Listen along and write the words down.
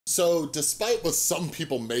So despite what some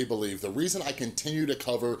people may believe, the reason I continue to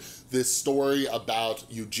cover this story about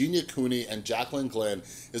Eugenia Cooney and Jaclyn Glenn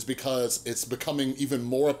is because it's becoming even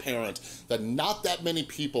more apparent that not that many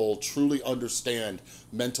people truly understand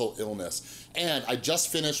mental illness. And I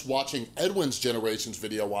just finished watching Edwin's Generations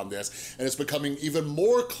video on this, and it's becoming even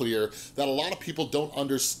more clear that a lot of people don't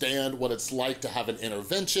understand what it's like to have an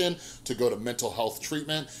intervention, to go to mental health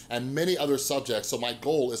treatment, and many other subjects. So my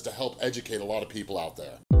goal is to help educate a lot of people out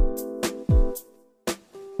there.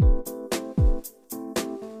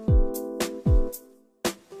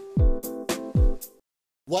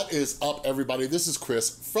 What is up, everybody? This is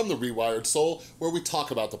Chris from The Rewired Soul, where we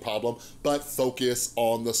talk about the problem, but focus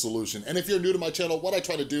on the solution. And if you're new to my channel, what I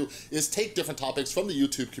try to do is take different topics from the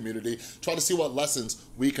YouTube community, try to see what lessons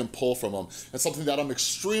we can pull from them. And something that I'm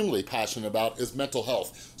extremely passionate about is mental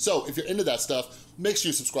health. So if you're into that stuff, make sure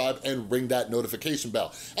you subscribe and ring that notification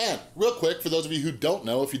bell. And real quick, for those of you who don't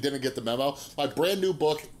know, if you didn't get the memo, my brand new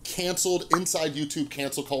book, Canceled Inside YouTube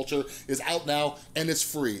Cancel Culture, is out now and it's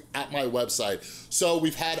free at my website. So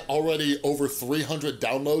we've had already over 300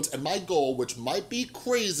 downloads, and my goal, which might be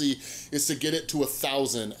crazy, is to get it to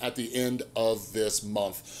 1,000 at the end of this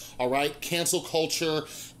month. All right, cancel culture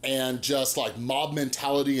and just like mob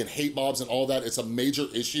mentality and hate mobs and all that, it's a major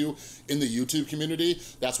issue in the YouTube community.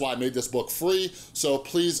 That's why I made this book free. So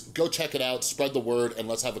please go check it out, spread the word, and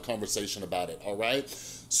let's have a conversation about it, all right?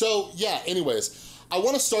 So yeah, anyways, I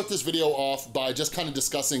wanna start this video off by just kind of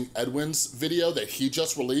discussing Edwin's video that he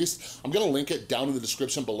just released. I'm gonna link it down in the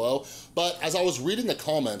description below. But as I was reading the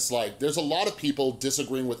comments, like there's a lot of people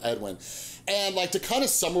disagreeing with Edwin. And like to kind of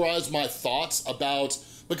summarize my thoughts about,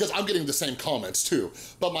 because I'm getting the same comments too,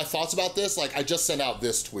 but my thoughts about this, like I just sent out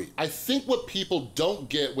this tweet. I think what people don't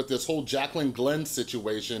get with this whole Jaclyn Glenn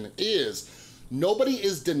situation is nobody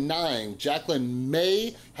is denying Jaclyn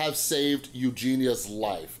may have saved Eugenia's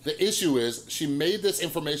life. The issue is she made this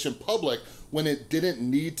information public when it didn't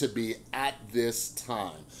need to be at this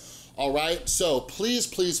time. All right, so please,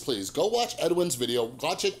 please, please go watch Edwin's video,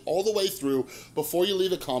 watch it all the way through before you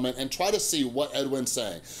leave a comment and try to see what Edwin's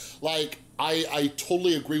saying. Like, I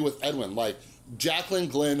totally agree with Edwin. Like, Jaclyn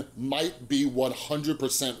Glenn might be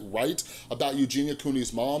 100% right about Eugenia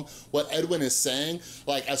Cooney's mom. What Edwin is saying,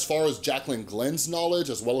 like as far as Jaclyn Glenn's knowledge,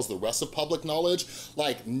 as well as the rest of public knowledge,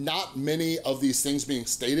 like not many of these things being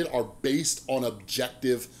stated are based on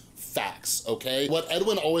objective facts, okay? What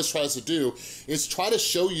Edwin always tries to do is try to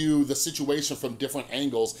show you the situation from different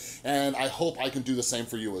angles, and I hope I can do the same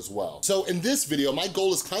for you as well. So in this video, my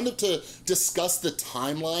goal is kind of to discuss the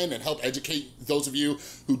timeline and help educate those of you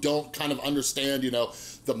who don't kind of understand, you know,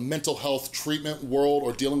 the mental health treatment world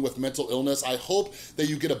or dealing with mental illness. I hope that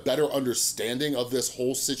you get a better understanding of this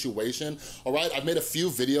whole situation, all right? I've made a few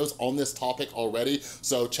videos on this topic already,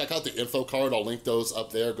 so check out the info card. I'll link those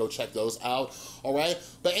up there. Go check those out, all right?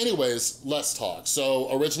 But anyways, let's talk.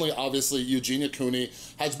 So originally, obviously, Eugenia Cooney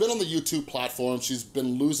has been on the YouTube platform. She's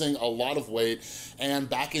been losing a lot of weight, and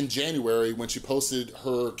back in January, when she posted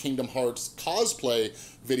her Kingdom Hearts cosplay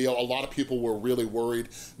video, a lot of people were really worried.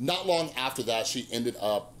 Not long after that, she ended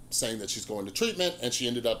up saying that she's going to treatment and she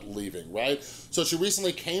ended up leaving, right? So she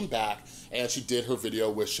recently came back and she did her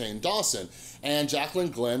video with Shane Dawson. And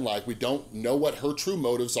Jaclyn Glenn, like we don't know what her true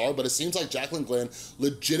motives are, but it seems like Jaclyn Glenn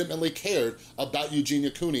legitimately cared about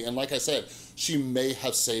Eugenia Cooney. And like I said, she may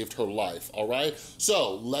have saved her life, all right?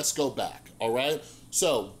 So let's go back, all right?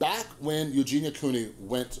 So back when Eugenia Cooney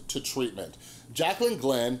went to treatment, Jaclyn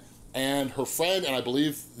Glenn and her friend, and I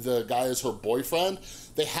believe the guy is her boyfriend,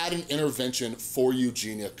 they had an intervention for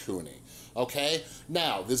Eugenia Cooney, okay?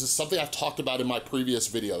 Now, this is something I've talked about in my previous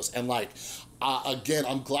videos, and like, again,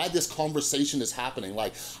 I'm glad this conversation is happening.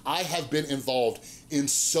 Like, I have been involved in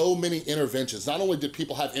so many interventions. Not only did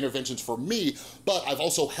people have interventions for me, but I've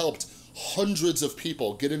also helped hundreds of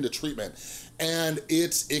people get into treatment. And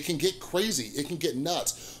it can get crazy, it can get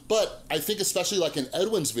nuts. But I think especially like in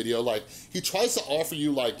Edwin's video, like he tries to offer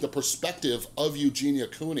you like the perspective of Eugenia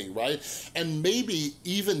Cooney, right? And maybe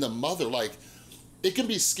even the mother, like it can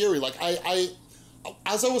be scary. Like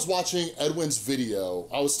as I was watching Edwin's video,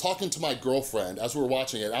 I was talking to my girlfriend as we were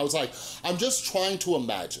watching it. I was like, I'm just trying to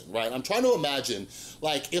imagine, right? I'm trying to imagine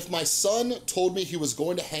like if my son told me he was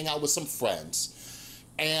going to hang out with some friends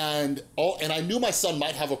and I knew my son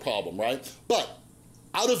might have a problem, right? But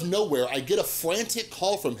out of nowhere, I get a frantic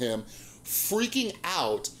call from him, freaking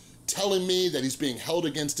out, telling me that he's being held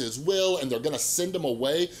against his will and they're gonna send him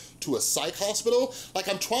away to a psych hospital. Like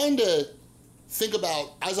I'm trying to think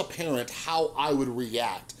about, as a parent, how I would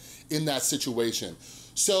react in that situation.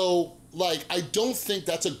 So like, I don't think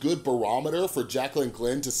that's a good barometer for Jaclyn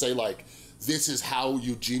Glenn to say like, this is how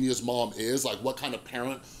Eugenia's mom is, like what kind of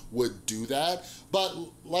parent would do that. But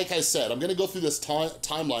like I said, I'm gonna go through this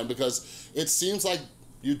timeline because it seems like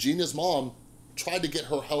Eugenia's mom tried to get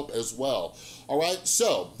her help as well. All right,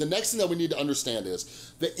 so the next thing that we need to understand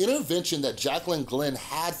is the intervention that Jaclyn Glenn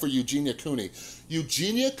had for Eugenia Cooney.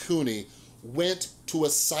 Eugenia Cooney went to a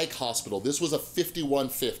psych hospital. This was a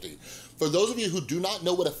 5150. For those of you who do not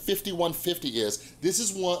know what a 5150 is, this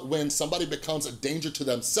is when somebody becomes a danger to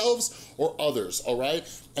themselves or others, all right?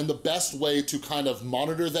 And the best way to kind of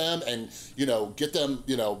monitor them and, get them,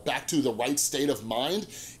 back to the right state of mind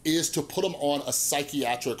is to put them on a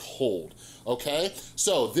psychiatric hold, okay?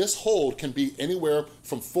 So this hold can be anywhere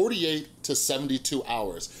from 48 to 72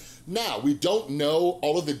 hours. Now, we don't know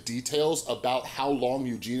all of the details about how long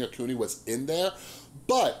Eugenia Cooney was in there,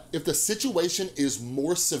 but if the situation is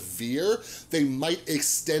more severe, they might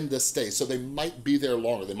extend the stay. So they might be there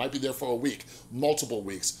longer. They might be there for a week, multiple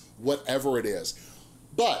weeks, whatever it is.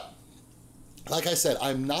 But like I said,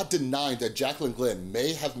 I'm not denying that Jaclyn Glenn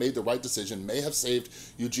may have made the right decision, may have saved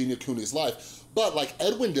Eugenia Cooney's life. But like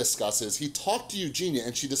Edwin discusses, he talked to Eugenia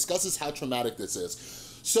and she discusses how traumatic this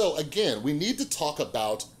is. So again, we need to talk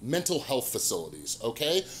about mental health facilities,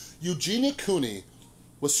 okay? Eugenia Cooney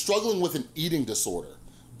was struggling with an eating disorder,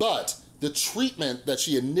 but the treatment that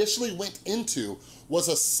she initially went into was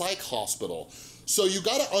a psych hospital. So you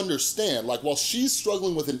gotta understand, like while she's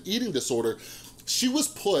struggling with an eating disorder, she was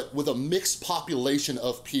put with a mixed population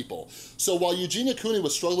of people. So while Eugenia Cooney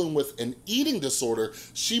was struggling with an eating disorder,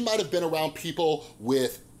 she might have been around people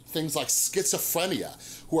with things like schizophrenia,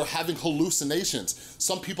 who are having hallucinations.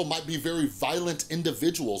 Some people might be very violent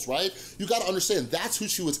individuals, right? You gotta understand, that's who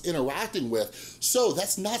she was interacting with. So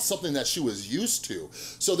that's not something that she was used to.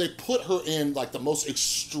 So they put her in like the most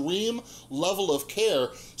extreme level of care.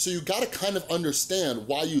 So you gotta kind of understand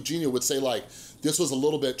why Eugenia would say like, this was a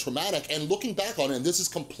little bit traumatic. And looking back on it, and this is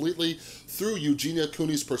completely through Eugenia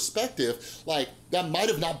Cooney's perspective, like that might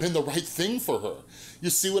have not been the right thing for her. You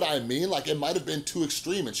see what I mean? Like it might have been too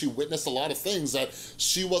extreme and she witnessed a lot of things that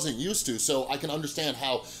she wasn't used to. So I can understand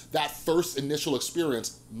how that first initial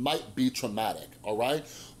experience might be traumatic, all right?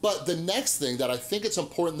 But the next thing that I think it's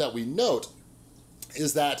important that we note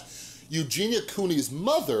is that Eugenia Cooney's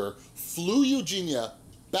mother flew Eugenia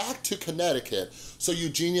back to Connecticut so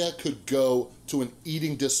Eugenia could go to an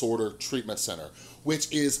eating disorder treatment center,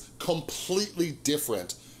 which is completely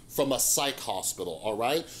different from a psych hospital, all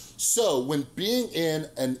right? So when being in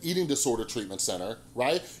an eating disorder treatment center,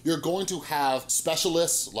 right, you're going to have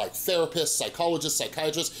specialists like therapists, psychologists,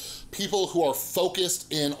 psychiatrists, people who are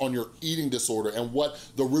focused in on your eating disorder and what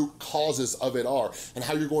the root causes of it are and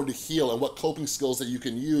how you're going to heal and what coping skills that you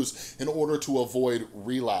can use in order to avoid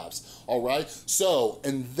relapse, all right? So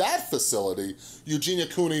in that facility, Eugenia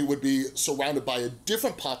Cooney would be surrounded by a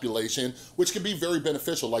different population, which can be very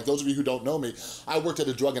beneficial. Like those of you who don't know me, I worked at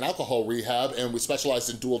a drug and alcohol rehab and we specialized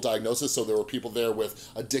in dual diagnosis, so there were people there with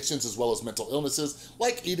addictions as well as mental illnesses,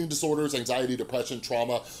 like eating disorders, anxiety, depression,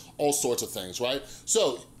 trauma, all sorts of things, right?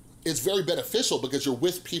 So it's very beneficial because you're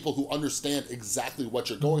with people who understand exactly what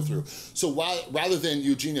you're going through. So rather than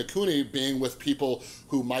Eugenia Cooney being with people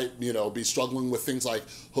who might, be struggling with things like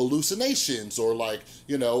hallucinations or like,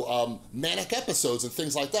 manic episodes and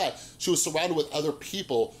things like that, she was surrounded with other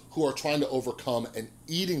people who are trying to overcome an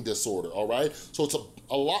eating disorder, all right? So it's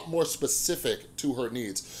a lot more specific to her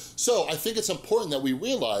needs. So I think it's important that we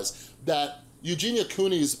realize that Eugenia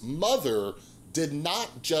Cooney's mother did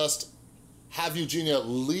not just have Eugenia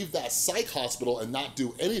leave that psych hospital and not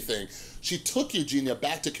do anything. She took Eugenia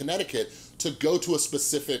back to Connecticut to go to a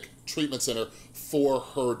specific treatment center for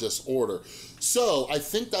her disorder. So I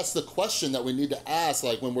think that's the question that we need to ask,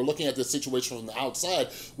 like when we're looking at this situation from the outside,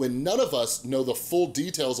 when none of us know the full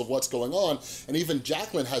details of what's going on, and even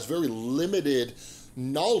Jaclyn has very limited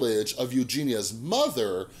knowledge of Eugenia's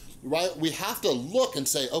mother, right? We have to look and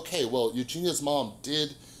say, okay, well, Eugenia's mom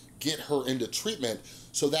did get her into treatment,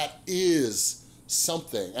 so that is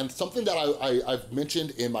something. And something that I've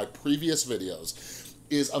mentioned in my previous videos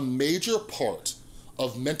is a major part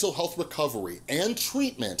of mental health recovery and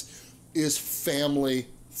treatment is family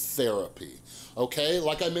therapy, okay?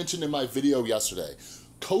 Like I mentioned in my video yesterday,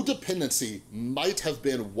 codependency might have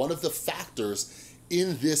been one of the factors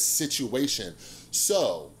in this situation.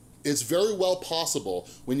 So it's very well possible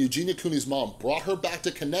when Eugenia Cooney's mom brought her back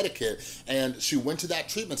to Connecticut and she went to that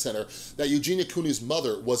treatment center that Eugenia Cooney's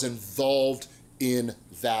mother was involved in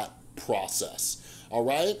that process, all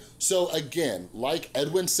right? So again, like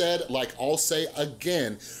Edwin said, like I'll say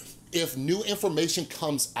again, if new information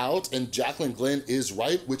comes out and Jaclyn Glenn is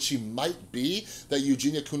right, which she might be, that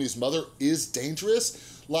Eugenia Cooney's mother is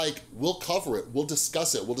dangerous, like, we'll cover it, we'll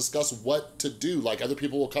discuss it, we'll discuss what to do. Like, other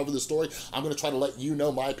people will cover the story. I'm gonna try to let you know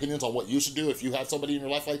my opinions on what you should do if you have somebody in your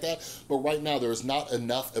life like that. But right now, there is not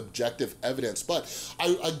enough objective evidence. But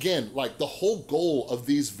again, like, the whole goal of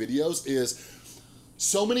these videos is,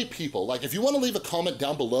 so many people, like, if you wanna leave a comment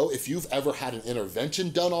down below if you've ever had an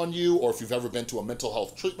intervention done on you, or if you've ever been to a mental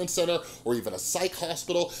health treatment center, or even a psych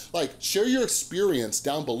hospital, like, share your experience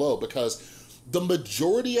down below, because the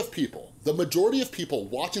majority of people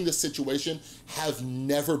watching this situation have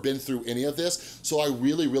never been through any of this. So I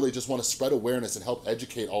really, really just wanna spread awareness and help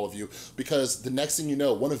educate all of you, because the next thing you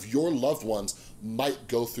know, one of your loved ones might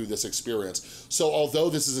go through this experience. So although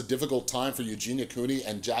this is a difficult time for Eugenia Cooney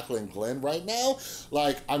and Jaclyn Glenn right now,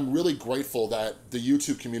 like, I'm really grateful that the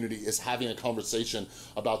YouTube community is having a conversation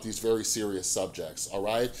about these very serious subjects, all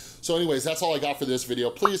right? So anyways, that's all I got for this video.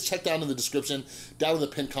 Please check down in the description, down in the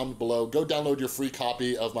pinned comment below, go download your free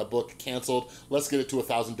copy of my book, Canceled. Let's get it to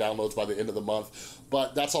 1,000 downloads by the end of the month.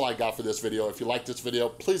 But that's all I got for this video. If you like this video,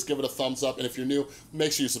 please give it a thumbs up. And if you're new,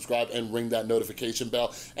 make sure you subscribe and ring that notification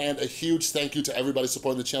bell. And a huge thank you to everybody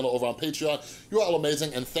supporting the channel over on Patreon. You're all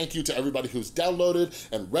amazing. And thank you to everybody who's downloaded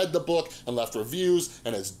and read the book and left reviews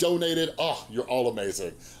and has donated. Oh, you're all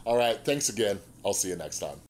amazing. All right, thanks again. I'll see you next time.